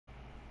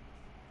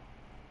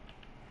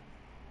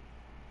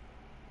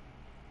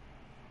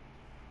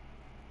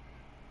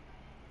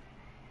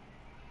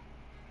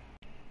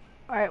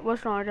Alright,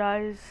 what's wrong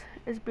guys?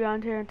 It's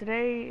Beyond here, and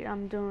today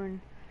I'm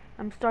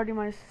starting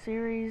my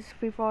series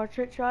FFA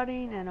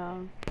Trickshotting,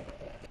 and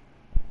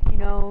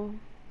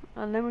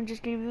let me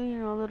just give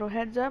you a little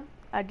heads up.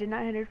 I did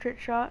not hit a trick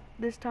shot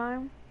this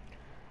time.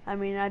 I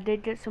mean, I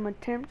did get some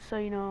attempts, so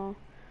I don't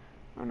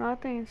know, I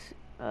think it's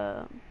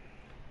I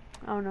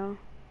don't know,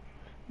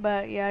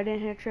 but yeah, I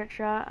didn't hit a trick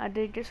shot. I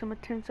did get some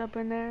attempts up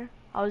in there.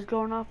 I was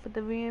going off with the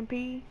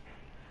VMP,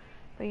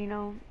 but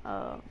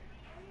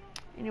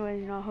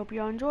anyways, I hope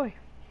y'all enjoy.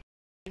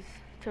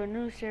 To a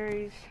new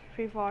series,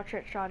 FFA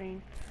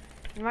Trickshotting,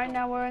 and right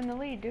now we're in the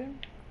lead,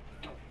 dude.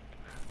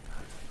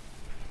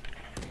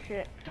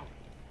 Shit.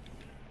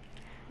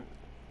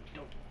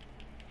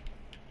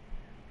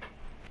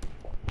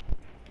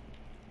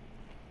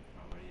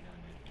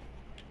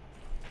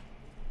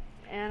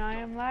 And I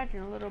am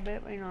lagging a little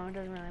bit, but it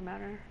doesn't really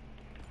matter.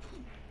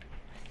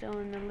 Still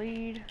in the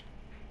lead.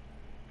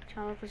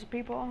 Trying to look for some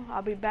people.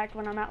 I'll be back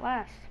when I'm at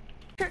last.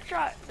 Trick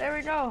shot! There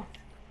we go!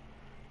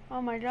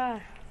 Oh my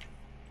god.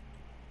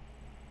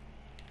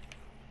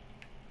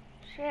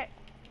 Shit.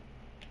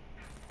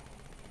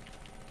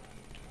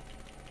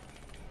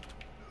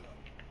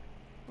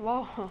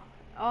 Whoa. Oh,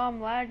 I'm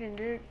lagging,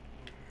 dude.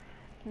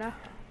 No.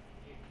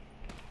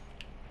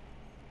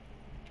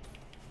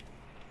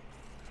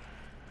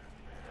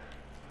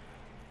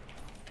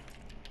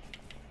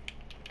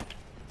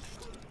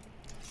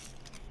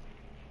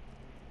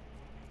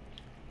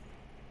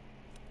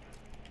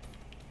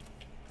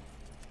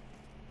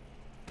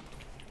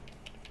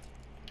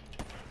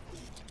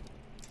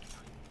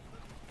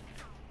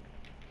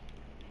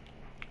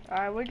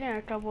 Alright, we're getting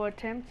a couple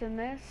attempts in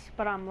this,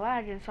 but I'm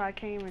lagging, so I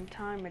can't even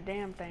time a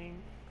damn thing.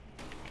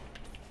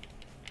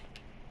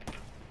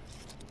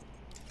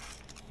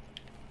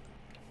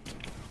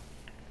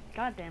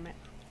 God damn it.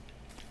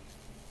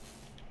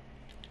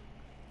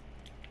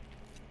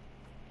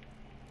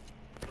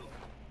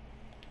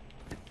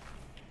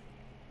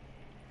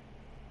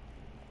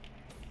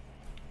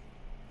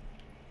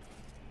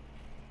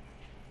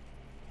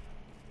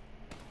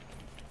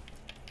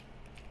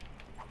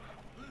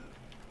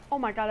 Oh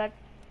my god, that...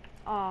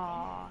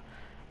 Aww.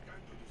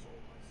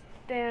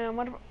 Damn,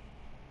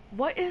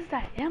 what is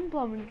that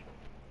emblem?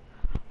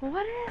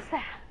 What is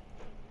that?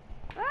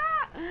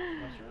 Ah!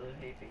 Must really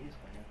hate these,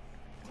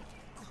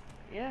 man.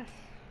 Yes.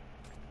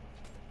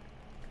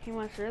 He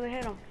must really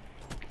hit him.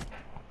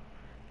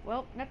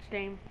 Well, next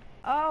game.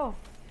 Oh!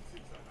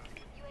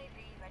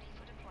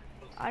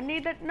 I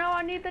need that. No,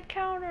 I need the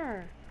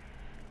counter.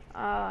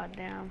 Ah,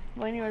 damn.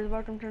 Well, anyways,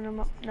 welcome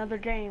to another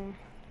game.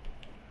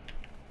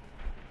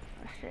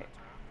 Oh shit.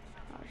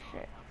 Oh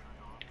shit.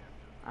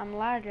 I'm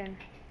lagging.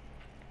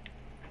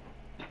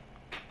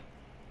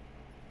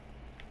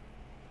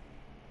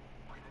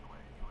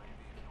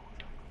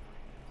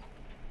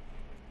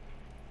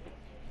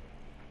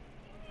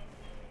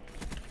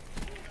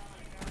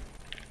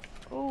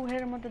 Ooh,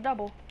 hit him with the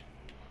double.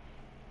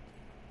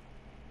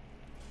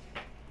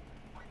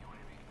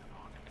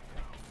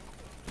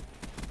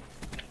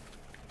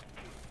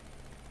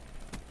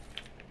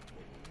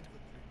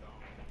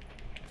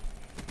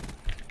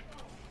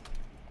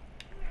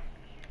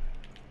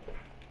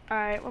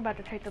 Alright, we're about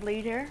to take the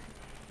lead here.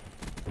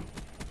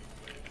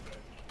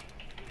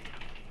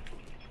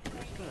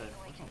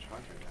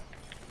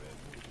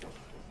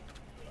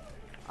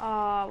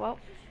 Well,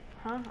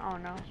 huh? I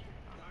don't know.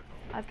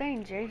 I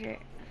think JJ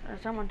or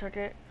someone took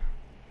it.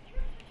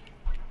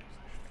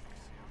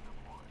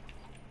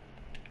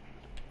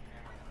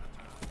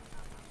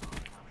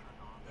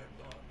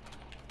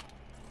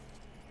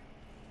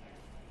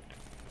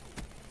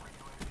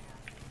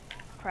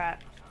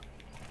 Crap.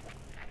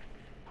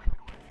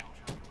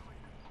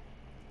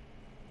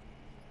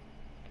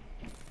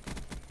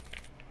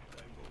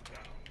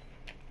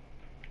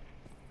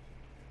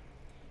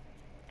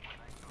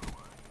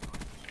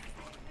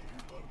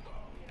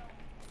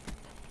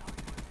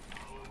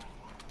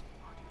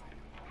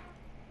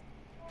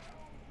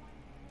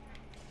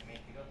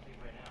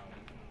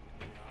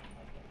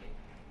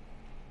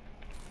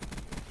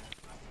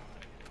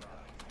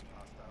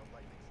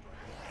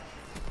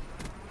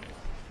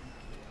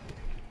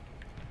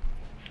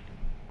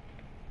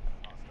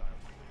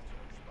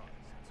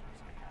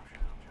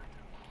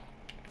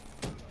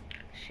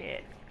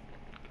 Shit.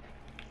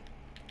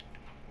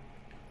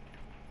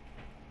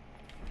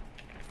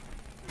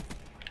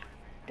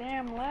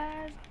 Damn,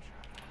 lad.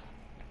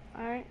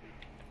 Alright.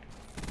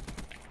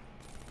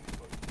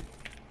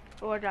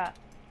 Oh, I got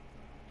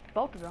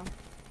both of them.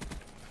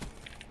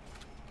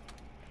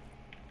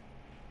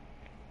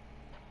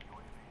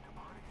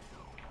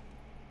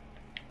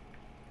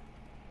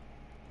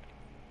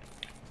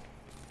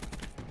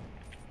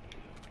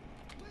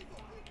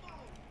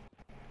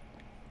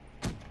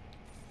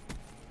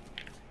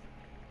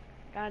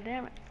 God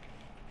damn it.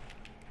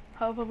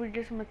 Hopefully we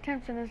get some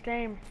attempts in this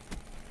game.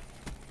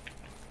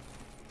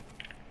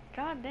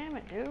 God damn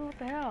it, dude. What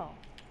the hell?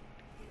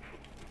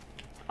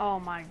 Oh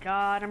my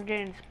god, I'm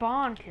getting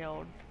spawn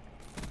killed.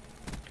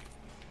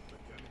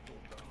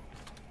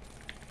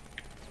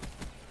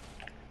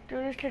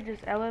 Dude, this kid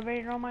just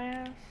elevated on my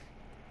ass.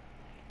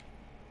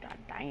 God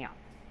damn.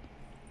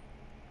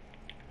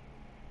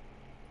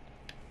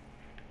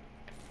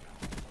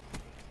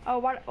 Oh,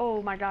 what?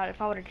 Oh my god, if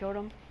I would have killed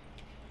him.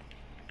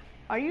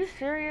 Are you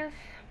serious?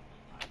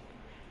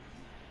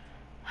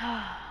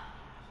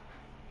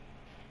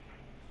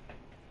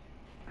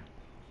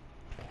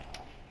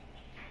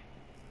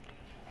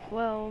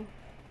 Well,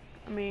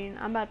 I mean,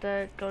 I'm about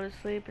to go to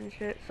sleep and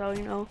shit, so,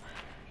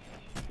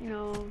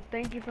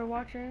 thank you for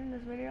watching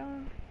this video.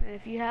 And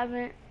if you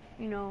haven't,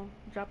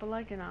 drop a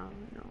like and I'll,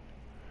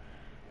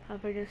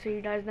 hopefully to see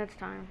you guys next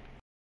time.